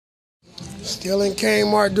Still in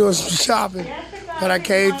Kmart doing some shopping, but I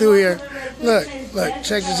came through here. Look,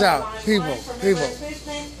 check this out. People.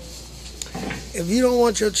 If you don't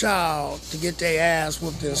want your child to get their ass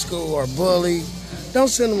whooped in school or bullied, don't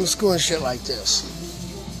send them to school and shit like this.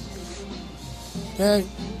 Okay?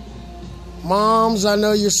 Moms, I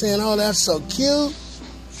know you're saying, oh, that's so cute.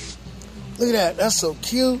 Look at that. That's so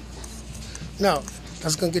cute. No,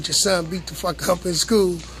 that's going to get your son beat the fuck up in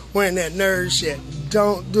school wearing that nerd shit.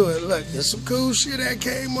 Don't do it. Look, there's some cool shit at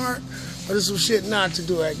Kmart, but there's some shit not to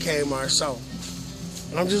do at Kmart. So,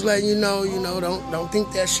 I'm just letting you know, don't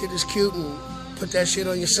think that shit is cute and put that shit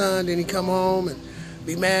on your son. Then he come home and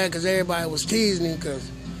be mad because everybody was teasing him.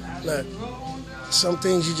 Because, look, some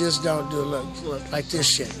things you just don't do. Look, like this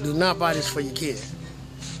shit. Do not buy this for your kid.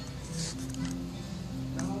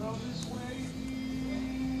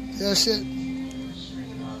 That shit.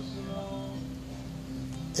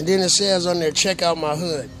 And then it says on there, check out my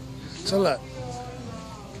hood. So look,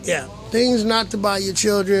 yeah, things not to buy your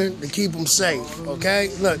children to keep them safe, okay?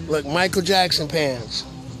 Look, Michael Jackson pants.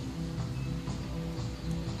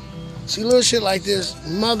 See, little shit like this,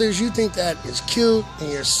 mothers, you think that is cute,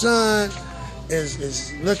 and your son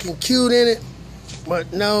is looking cute in it,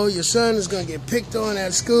 but no, your son is gonna get picked on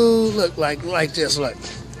at school. Look, like this, look.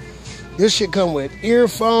 This shit come with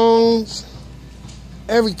earphones,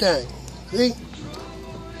 everything. See?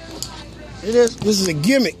 This is a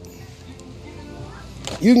gimmick.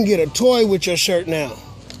 You can get a toy with your shirt now.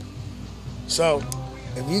 So,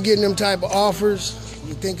 if you're getting them type of offers,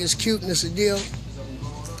 you think it's cute and it's a deal,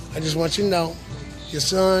 I just want you to know, your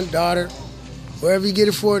son, daughter, wherever you get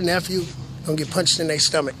it for, nephew, don't get punched in their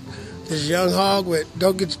stomach. This young hog with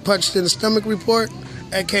don't get punched in the stomach report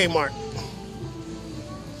at Kmart.